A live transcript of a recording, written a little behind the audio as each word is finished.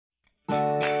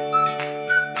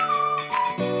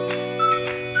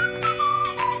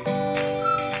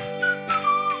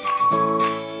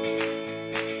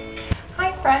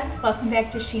welcome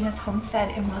back to Sheena's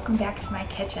Homestead and welcome back to my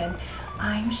kitchen.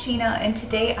 I'm Sheena and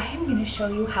today I am going to show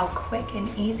you how quick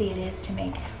and easy it is to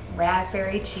make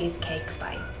raspberry cheesecake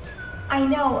bites. I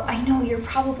know, you're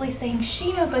probably saying,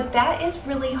 Sheena, but that is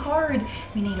really hard.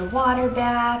 We need a water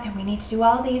bath and we need to do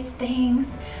all these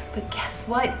things. But guess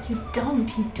what? You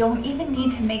don't even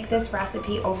need to make this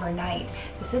recipe overnight.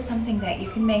 This is something that you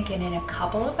can make in a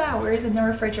couple of hours in the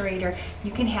refrigerator.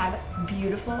 You can have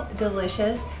beautiful,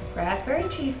 delicious raspberry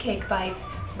cheesecake bites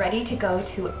ready to go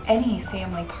to any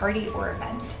family party or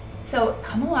event. So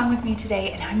come along with me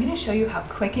today and I'm going to show you how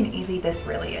quick and easy this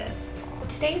really is.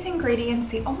 Today's ingredients,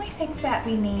 the only things that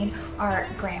we need are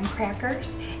graham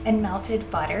crackers and melted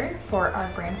butter for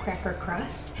our graham cracker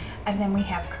crust. And then we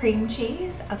have cream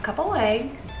cheese, a couple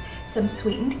eggs, some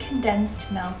sweetened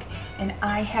condensed milk, and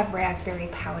I have raspberry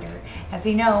powder. As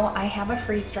you know, I have a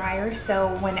freeze dryer, so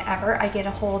whenever I get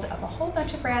a hold of a whole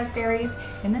bunch of raspberries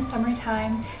in the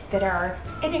summertime that are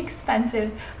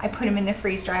inexpensive, I put them in the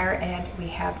freeze dryer and we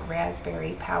have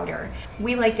raspberry powder.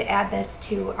 We like to add this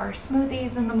to our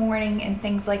smoothies in the morning and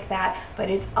things like that, but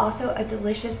it's also a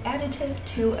delicious additive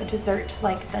to a dessert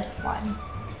like this one.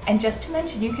 And just to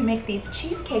mention, you can make these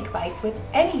cheesecake bites with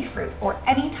any fruit or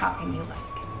any topping you like.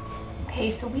 Okay,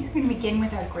 so we're going to begin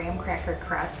with our graham cracker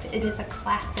crust. It is a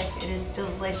classic, it is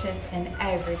delicious, and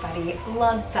everybody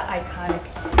loves the iconic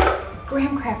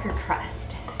graham cracker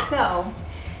crust. So,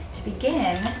 to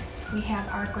begin, we have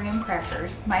our graham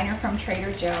crackers. Mine are from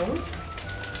Trader Joe's.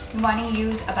 You want to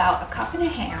use about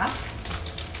 1.5 cups.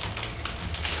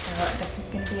 So this is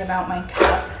going to be about my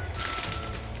cup.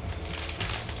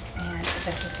 And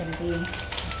this is going to be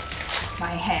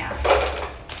my half.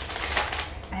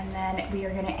 And then we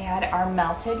are going to add our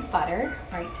melted butter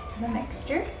right to the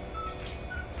mixture.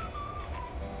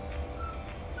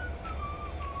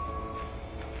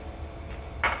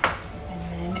 And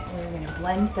then we're going to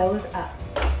blend those up.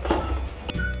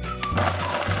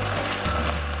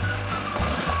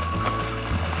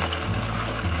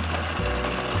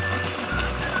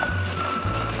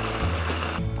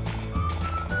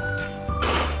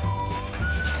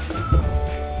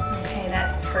 Okay,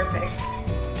 that's perfect.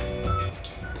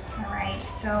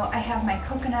 So I have my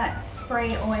coconut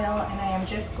spray oil and I am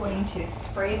just going to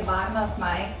spray the bottom of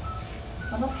my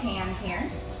little pan here.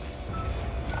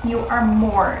 You are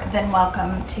more than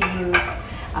welcome to use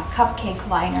cupcake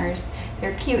liners.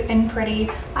 They're cute and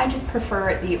pretty. I just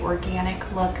prefer the organic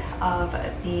look of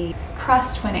the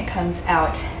crust when it comes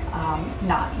out,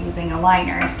 not using a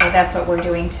liner. So that's what we're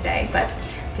doing today, but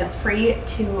feel free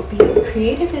to be as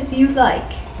creative as you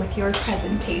like with your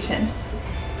presentation.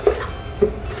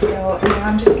 So now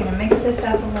I'm just going to mix this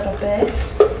up a little bit,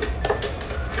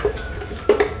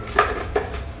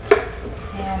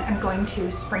 and I'm going to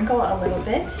sprinkle a little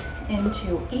bit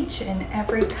into each and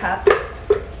every cup,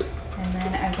 and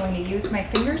then I'm going to use my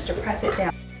fingers to press it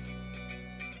down.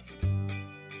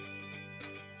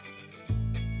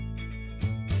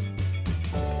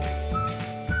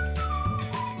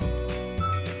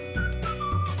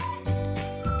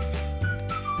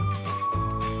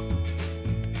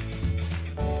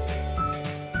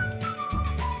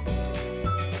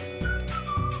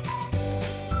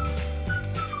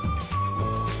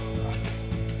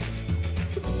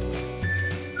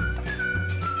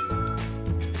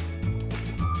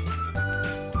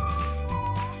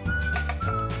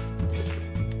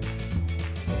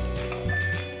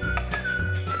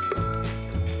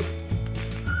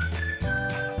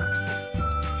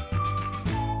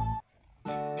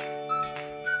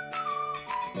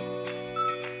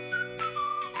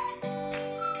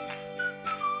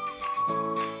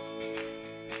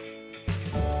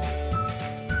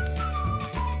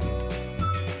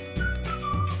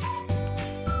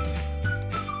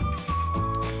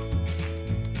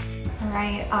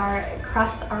 Alright, our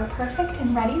crusts are perfect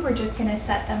and ready. We're just going to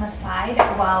set them aside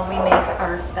while we make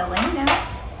our filling now.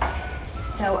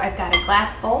 So I've got a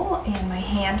glass bowl and my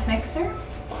hand mixer,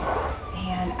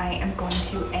 and I am going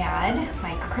to add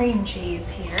my cream cheese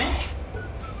here.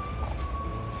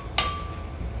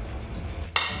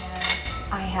 And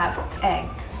I have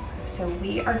eggs. So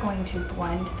we are going to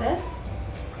blend this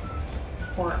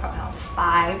for about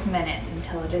 5 minutes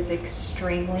until it is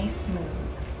extremely smooth.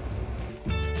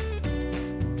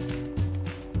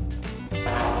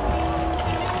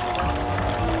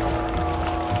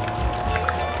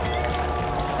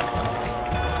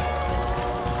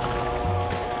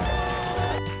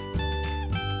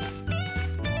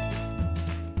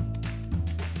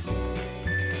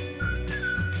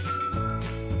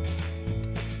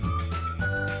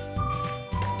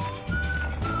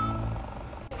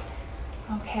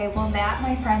 Okay, well that,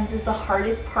 my friends, is the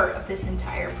hardest part of this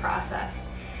entire process.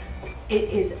 it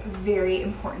is very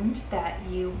important that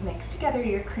you mix together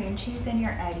your cream cheese and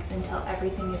your eggs until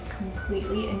everything is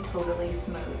completely and totally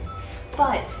smooth.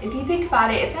 But if you think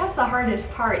about it, if that's the hardest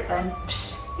part, then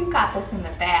you've got this in the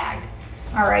bag.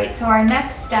 All right, so our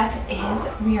next step is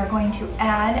we are going to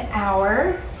add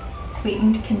our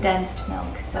sweetened condensed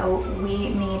milk. So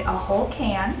we need a whole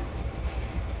can.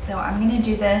 So I'm gonna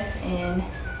do this in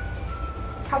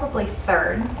probably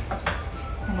thirds.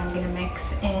 And I'm gonna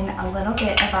mix in a little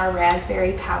bit of our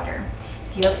raspberry powder.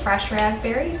 If you have fresh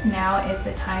raspberries, now is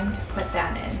the time to put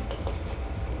that in.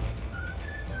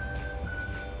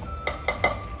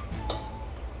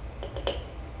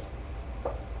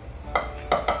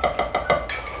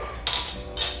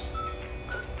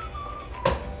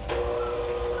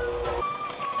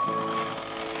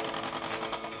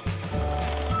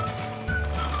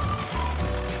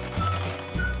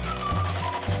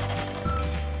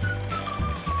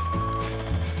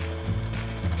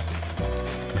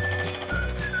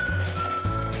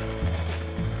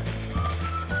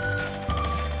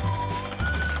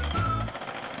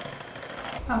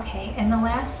 Okay, and the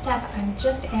last step, I'm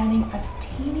just adding a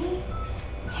teeny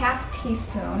half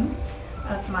teaspoon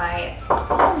of my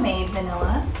homemade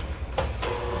vanilla.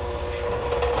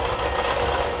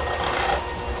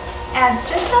 Adds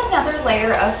just another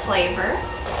layer of flavor.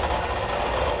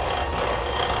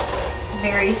 It's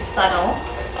very subtle.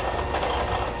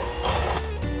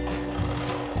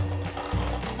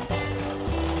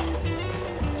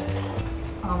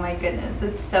 Oh my goodness,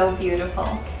 it's so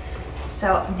beautiful.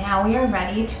 So now we are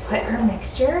ready to put our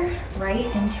mixture right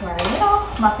into our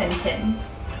little muffin tins.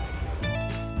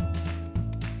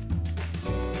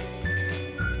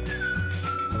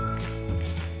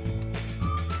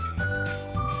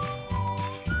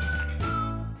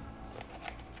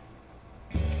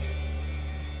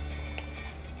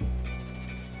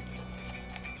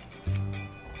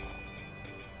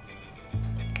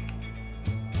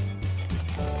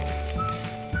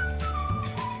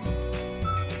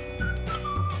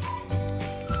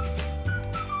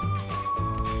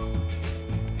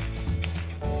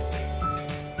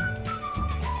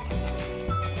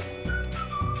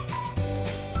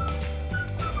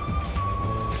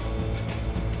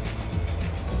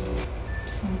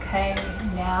 Okay,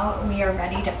 now we are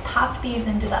ready to pop these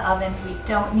into the oven. We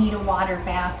don't need a water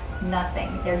bath,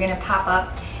 nothing. They're gonna pop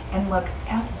up and look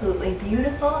absolutely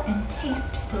beautiful and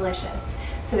taste delicious.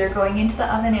 So they're going into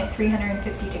the oven at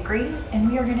 350 degrees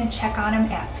and we are gonna check on them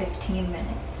at 15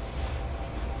 minutes.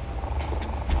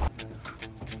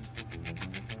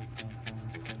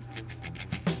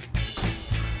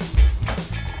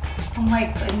 Oh my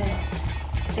goodness,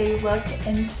 they look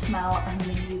and smell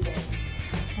amazing.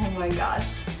 Oh my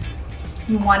gosh.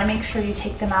 You want to make sure you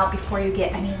take them out before you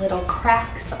get any little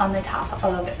cracks on the top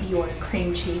of your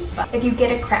cream cheese. But if you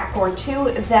get a crack or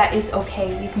two, that is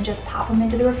okay. You can just pop them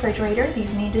into the refrigerator.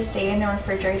 These need to stay in the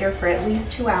refrigerator for at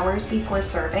least 2 hours before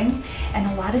serving. And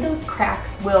a lot of those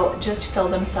cracks will just fill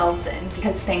themselves in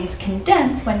because things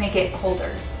condense when they get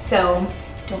colder. So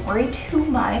don't worry too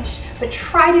much, but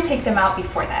try to take them out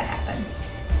before that happens.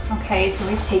 Okay, so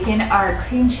we've taken our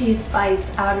cream cheese bites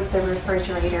out of the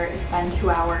refrigerator. It's been 2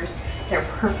 hours. They're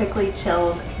perfectly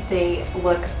chilled. They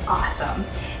look awesome.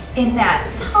 In that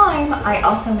time, I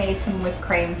also made some whipped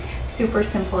cream, super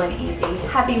simple and easy.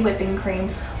 Heavy whipping cream.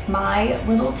 My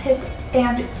little tip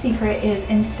and secret is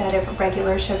instead of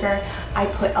regular sugar, I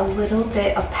put a little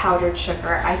bit of powdered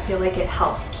sugar. I feel like it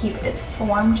helps keep its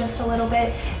form just a little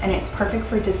bit, and it's perfect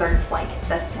for desserts like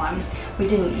this one. We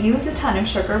didn't use a ton of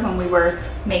sugar when we were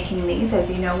making these.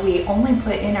 As you know, we only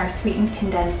put in our sweetened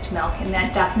condensed milk, and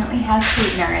that definitely has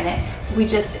sweetener in it. We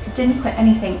just didn't put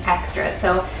anything extra.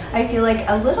 So I feel like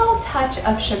a little touch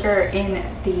of sugar in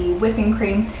the whipping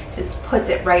cream just puts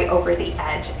it right over the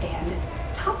edge and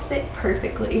tops it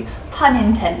perfectly, pun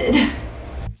intended.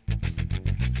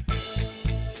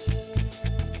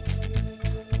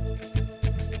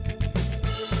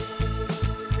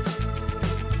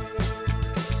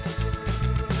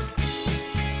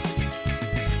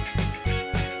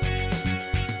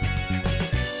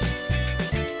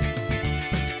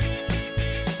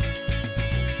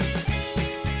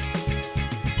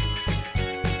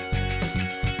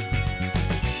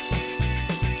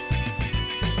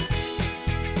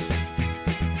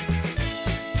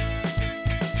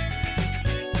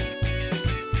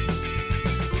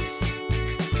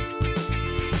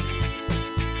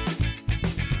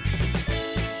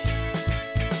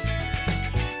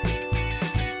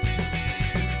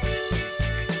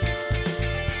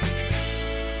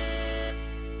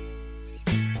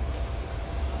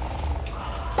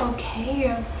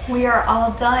 Okay, we are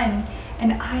all done.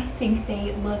 and I think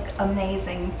they look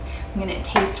amazing. I'm gonna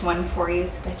taste one for you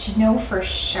so that you know for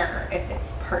sure if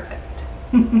it's perfect.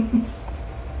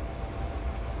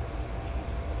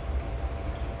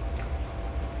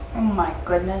 Oh my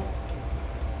goodness.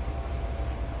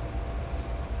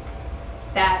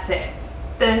 That's it.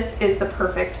 This is the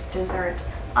perfect dessert.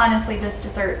 Honestly, this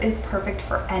dessert is perfect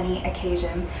for any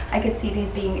occasion. I could see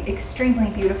these being extremely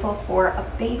beautiful for a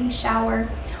baby shower,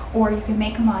 or you can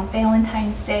make them on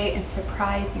Valentine's Day and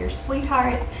surprise your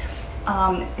sweetheart.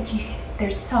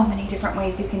 There's so many different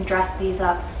ways you can dress these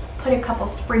up. Put a couple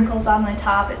sprinkles on the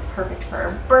top. It's perfect for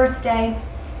a birthday.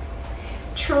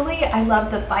 Truly, I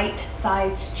love the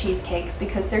bite-sized cheesecakes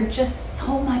because they're just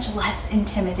so much less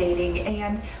intimidating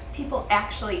and people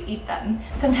actually eat them.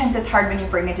 Sometimes it's hard when you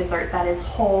bring a dessert that is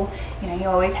whole. You know, you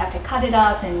always have to cut it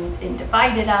up and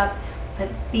divide it up, but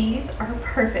these are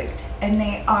perfect and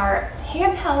they are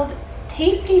handheld,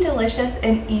 tasty, delicious,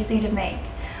 and easy to make.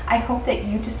 I hope that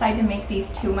you decide to make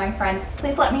these too, my friends.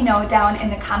 Please let me know down in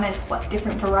the comments what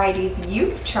different varieties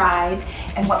you've tried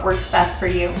and what works best for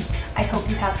you. I hope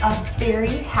you have a very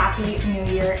happy new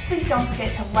year. Please don't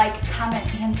forget to like, comment,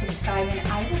 and subscribe, and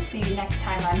I will see you next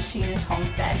time on Sheena's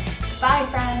Homestead. Bye,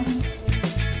 friends.